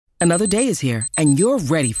Another day is here, and you're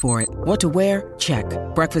ready for it. What to wear? Check.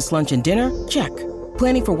 Breakfast, lunch, and dinner? Check.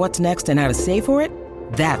 Planning for what's next and how to save for it?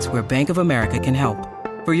 That's where Bank of America can help.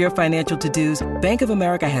 For your financial to-dos, Bank of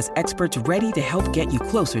America has experts ready to help get you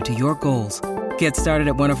closer to your goals. Get started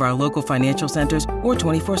at one of our local financial centers or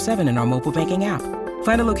 24/7 in our mobile banking app.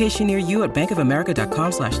 Find a location near you at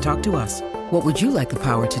bankofamerica.com/talktous. What would you like the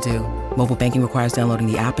power to do? Mobile banking requires downloading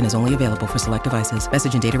the app and is only available for select devices.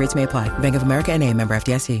 Message and data rates may apply. Bank of America N.A., member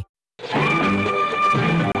FDIC.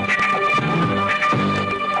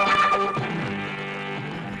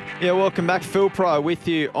 Yeah, welcome back. Phil Pryor with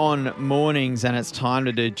you on mornings, and it's time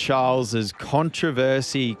to do Charles's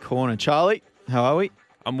Controversy Corner. Charlie, how are we?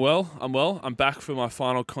 I'm well. I'm back for my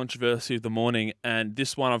final controversy of the morning, and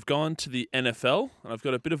this one I've gone to the NFL, and I've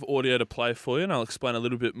got a bit of audio to play for you, and I'll explain a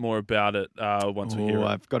little bit more about it once we hear it.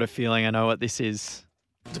 I've got a feeling I know what this is.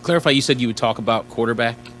 To clarify, you said you would talk about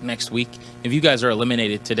quarterback next week. If you guys are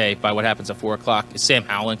eliminated today by what happens at 4 o'clock, is Sam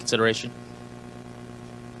Howell in consideration?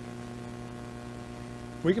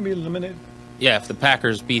 We can be eliminated. Yeah, if the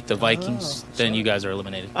Packers beat the Vikings, then you guys are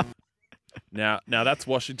eliminated. Now that's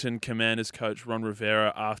Washington Commanders coach Ron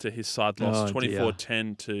Rivera after his side lost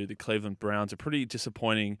 24-10 to the Cleveland Browns. A pretty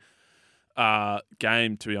disappointing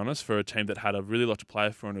game, to be honest, for a team that had a really lot to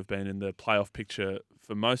play for and have been in the playoff picture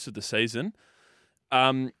for most of the season.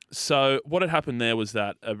 So what had happened there was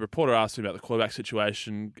that a reporter asked him about the quarterback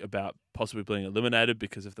situation, about possibly being eliminated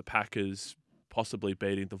because of the Packers possibly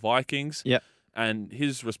beating the Vikings. Yep. And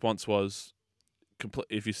his response was,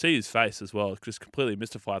 if you see his face as well, just completely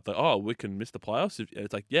mystified, like, oh, we can miss the playoffs?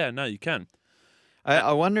 It's like, yeah, no, you can.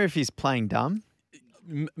 I wonder if he's playing dumb.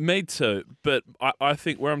 Me too. But I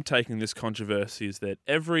think where I'm taking this controversy is that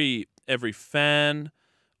every fan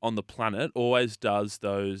on the planet always does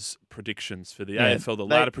those predictions for the AFL, the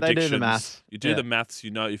ladder predictions. They do the maths. You do the maths,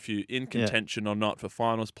 you know if you're in contention or not for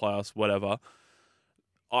finals, playoffs, whatever.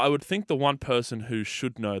 I would think the one person who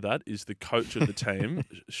should know that is the coach of the team,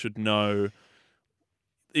 should know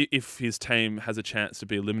if his team has a chance to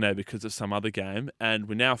be eliminated because of some other game. And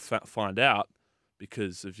we now find out,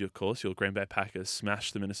 because of, of course, your Green Bay Packers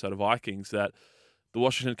smashed the Minnesota Vikings, that the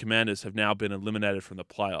Washington Commanders have now been eliminated from the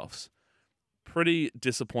playoffs. Pretty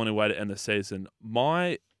disappointing way to end the season.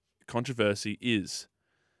 My controversy is,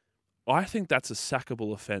 I think that's a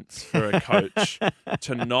sackable offence for a coach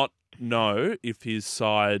to not know if his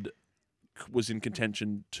side was in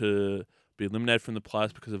contention to be eliminated from the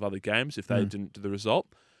playoffs because of other games, if they didn't do the result.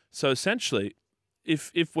 So essentially,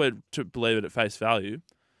 if we're to believe it at face value,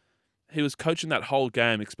 he was coaching that whole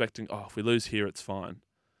game expecting, if we lose here, it's fine.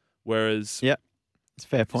 Whereas... Yep, it's a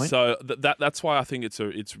fair point. So that's why I think it's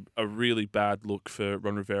a really bad look for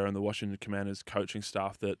Ron Rivera and the Washington Commanders coaching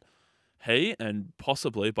staff, that he, and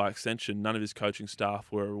possibly by extension none of his coaching staff,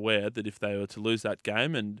 were aware that if they were to lose that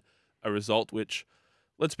game, and a result which,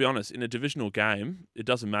 let's be honest, in a divisional game, it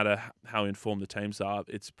doesn't matter how informed the teams are,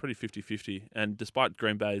 it's pretty 50-50. And despite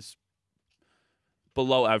Green Bay's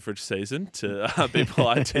below average season, to be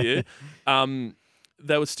polite to you,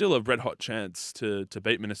 there was still a red-hot chance to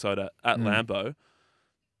beat Minnesota at Lambeau.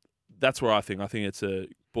 That's where I think it's a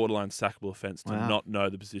borderline sackable offence to not know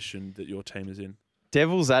the position that your team is in.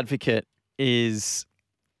 Devil's advocate is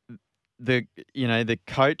the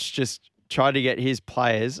coach just tried to get his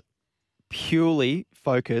players purely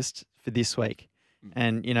focused for this week,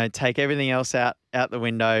 and take everything else out the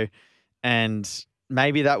window, and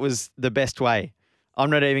maybe that was the best way. I'm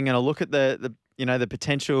not even going to look at the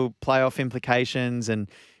potential playoff implications and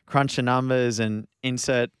crunch the numbers and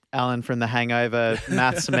insert Alan from The Hangover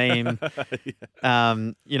maths meme.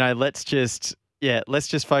 Let's just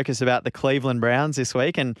focus about the Cleveland Browns this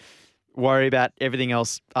week and worry about everything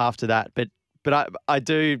else after that. But I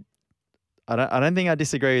don't think I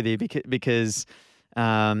disagree with you, because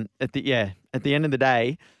at the end of the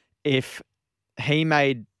day, if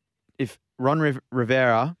Ron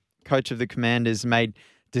Rivera, coach of the Commanders, made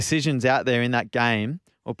decisions out there in that game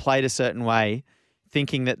or played a certain way,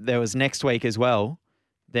 thinking that there was next week as well,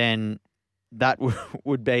 then that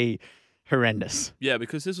would be horrendous. Yeah,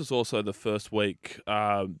 because this was also the first week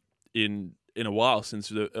in a while, since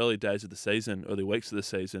the early days of the season, early weeks of the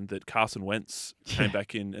season, that Carson Wentz came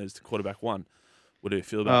back in as the quarterback one. What do you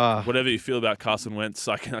feel about whatever you feel about Carson Wentz?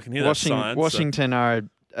 I can hear that science. Washington are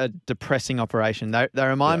a depressing operation. They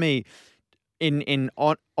remind me in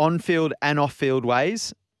on-field and off-field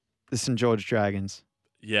ways, the St. George Dragons.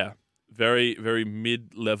 Yeah. Very, very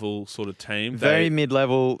mid-level sort of team. Very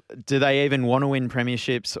mid-level. Do they even want to win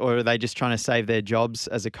premierships, or are they just trying to save their jobs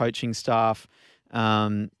as a coaching staff?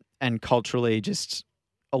 And culturally, just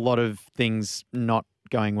a lot of things not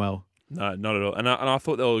going well. No, not at all. And I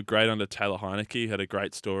thought they were great under Taylor Heineke. He had a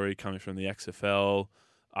great story coming from the XFL,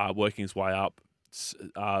 working his way up.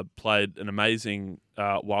 Played an amazing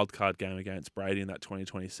wildcard game against Brady in that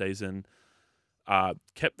 2020 season.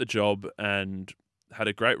 Kept the job and had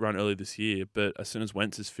a great run early this year. But as soon as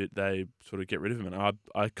Wentz is fit, they sort of get rid of him. And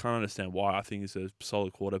I can't understand why. I think he's a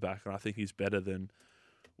solid quarterback, and I think he's better than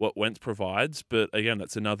what Wentz provides. But again,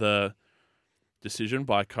 that's another decision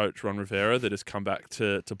by Coach Ron Rivera that has come back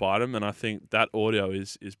to bite him, and I think that audio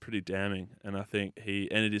is pretty damning. And I think he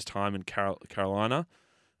ended his time in Carolina,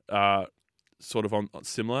 sort of on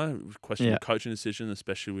similar questionable coaching decision,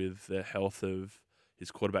 especially with the health of his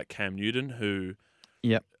quarterback Cam Newton, who,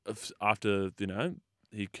 after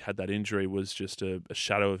he had that injury, was just a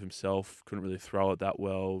shadow of himself. Couldn't really throw it that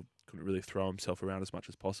well. Couldn't really throw himself around as much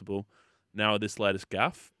as possible. Now with this latest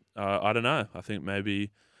gaffe, I don't know. I think maybe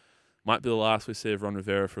might be the last we see of Ron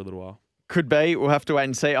Rivera for a little while. Could be. We'll have to wait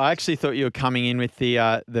and see. I actually thought you were coming in with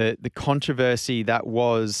the controversy that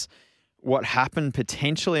was what happened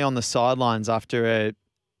potentially on the sidelines after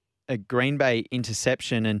a Green Bay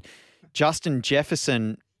interception, and Justin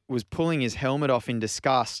Jefferson was pulling his helmet off in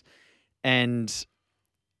disgust, and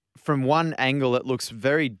from one angle it looks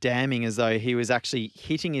very damning, as though he was actually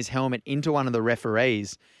hitting his helmet into one of the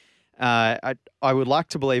referees. I would like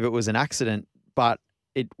to believe it was an accident, but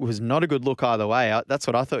it was not a good look either way. That's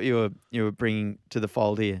what I thought you were bringing to the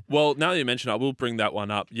fold here. Well, now that you mention it, I will bring that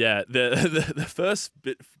one up. Yeah, the first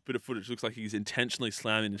bit of footage looks like he's intentionally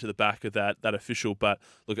slamming into the back of that official. But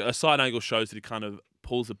look, a side angle shows that he kind of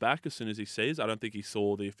pulls it back as soon as he sees. I don't think he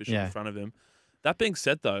saw the official in front of him. That being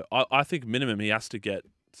said, though, I think minimum he has to get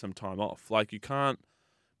some time off. Like, you can't.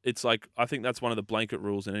 It's like, I think that's one of the blanket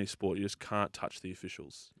rules in any sport. You just can't touch the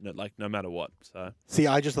officials, no matter what. So, see,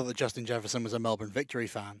 I just thought that Justin Jefferson was a Melbourne Victory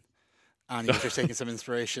fan, and he was just taking some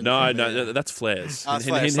inspiration. No, that's flares.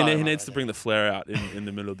 He needs to bring the flare out in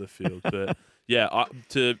the middle of the field. But yeah,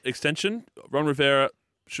 to extension, Ron Rivera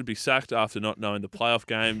should be sacked after not knowing the playoff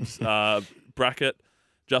games bracket.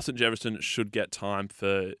 Justin Jefferson should get time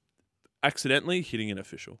for accidentally hitting an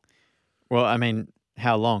official. Well, I mean,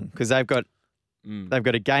 how long? Because they've got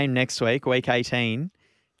a game next week, week 18,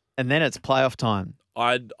 and then it's playoff time.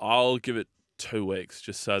 I'll give it 2 weeks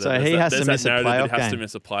just so that he has to miss a playoff game. He has to game.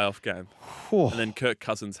 miss a playoff game, and then Kirk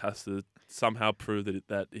Cousins has to somehow prove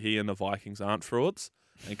that he and the Vikings aren't frauds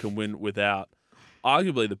and can win without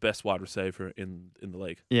arguably the best wide receiver in the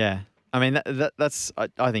league. Yeah, I mean that's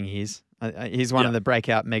I think he is. He's one of the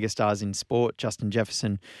breakout megastars in sport, Justin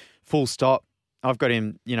Jefferson. Full stop. I've got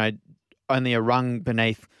him, only a rung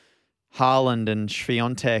beneath Haaland and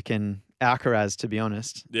Swiatek and Alcaraz, to be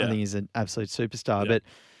honest. Yeah. I think he's an absolute superstar. Yeah.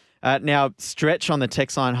 But now, Stretch on the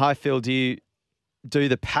text line. Hi, Phil. Do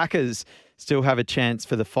the Packers still have a chance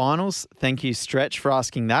for the finals? Thank you, Stretch, for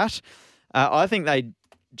asking that. I think they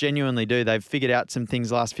genuinely do. They've figured out some things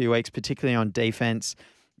the last few weeks, particularly on defense.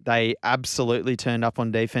 They absolutely turned up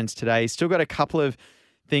on defense today. Still got a couple of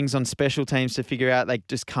things on special teams to figure out. They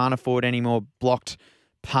just can't afford any more blocked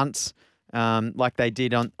punts like they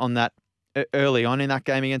did on that early on in that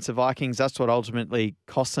game against the Vikings. That's what ultimately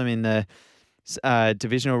cost them in the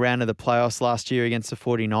divisional round of the playoffs last year against the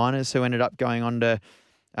 49ers, who ended up going on to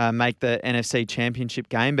make the NFC Championship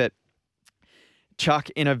game. But Chuck,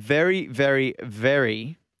 in a very, very,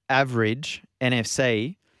 very average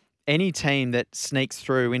NFC, any team that sneaks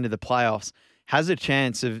through into the playoffs has a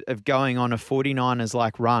chance of going on a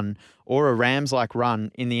 49ers-like run or a Rams-like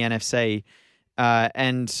run in the NFC.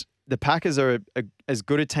 And the Packers are as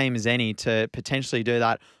good a team as any to potentially do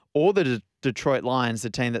that, or the Detroit Lions, the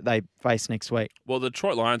team that they face next week. Well, the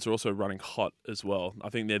Detroit Lions are also running hot as well. I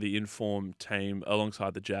think they're the informed team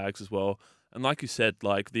alongside the Jags as well. And like you said,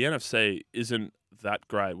 like, the NFC isn't that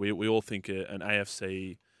great. We all think an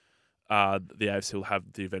AFC, the AFC will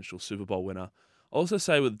have the eventual Super Bowl winner. I'll also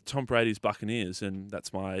say with Tom Brady's Buccaneers, and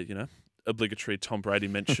that's my obligatory Tom Brady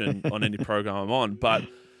mention on any program I'm on. But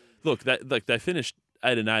look, they finished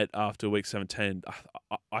 8-8 after week 17.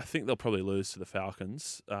 I think they'll probably lose to the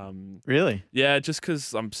Falcons. Really? Yeah, just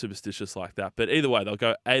because I'm superstitious like that. But either way, they'll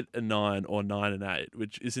go 8-9 or 9-8,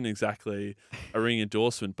 which isn't exactly a ring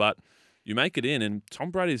endorsement. But you make it in, and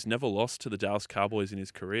Tom Brady's never lost to the Dallas Cowboys in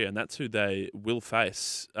his career, and that's who they will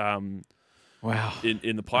face. Wow.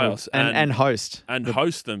 In the playoffs. And host. And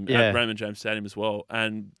host them at Raymond James Stadium as well.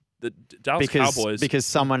 And the Dallas Cowboys... Because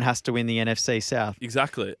someone has to win the NFC South.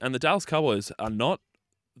 Exactly. And the Dallas Cowboys are not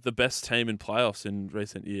the best team in playoffs in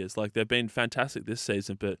recent years. Like, they've been fantastic this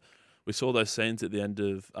season, but we saw those scenes at the end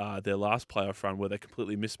of their last playoff run where they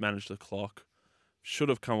completely mismanaged the clock, should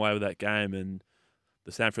have come away with that game, and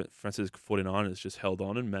the San Francisco 49ers just held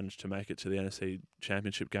on and managed to make it to the NFC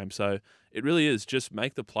Championship game. So it really is just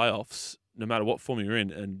make the playoffs no matter what form you're in,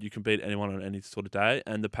 and you can beat anyone on any sort of day.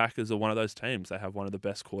 And the Packers are one of those teams. They have one of the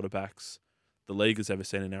best quarterbacks the league has ever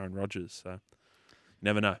seen in Aaron Rodgers. So you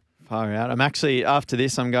never know. Far out. After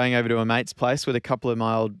this, I'm going over to a mate's place with a couple of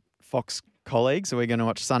my old Fox colleagues. So we're going to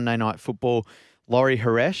watch Sunday Night Football. Laurie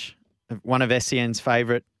Haresh, one of SEN's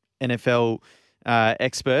favourite NFL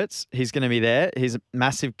experts. He's going to be there. He's a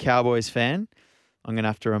massive Cowboys fan. I'm going to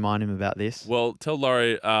have to remind him about this. Well, tell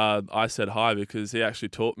Laurie I said hi because he actually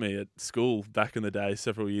taught me at school back in the day,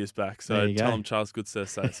 several years back. So tell him Charles Goodster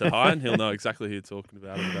said hi, and he'll know exactly who you're talking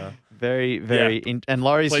about. And, very. And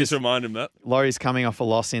Laurie's please remind him that. Laurie's coming off a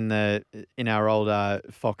loss in our old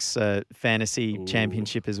Fox Fantasy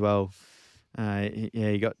Championship as well.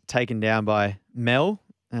 He got taken down by Mel.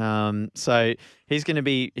 So he's going to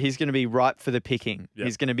be ripe for the picking. Yep.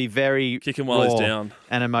 He's going to be very kick him while he's down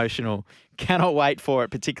and emotional. Cannot wait for it,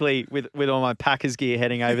 particularly with all my Packers gear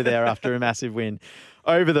heading over there after a massive win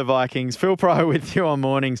over the Vikings. Phil Pryor with you on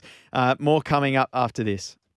mornings. More coming up after this.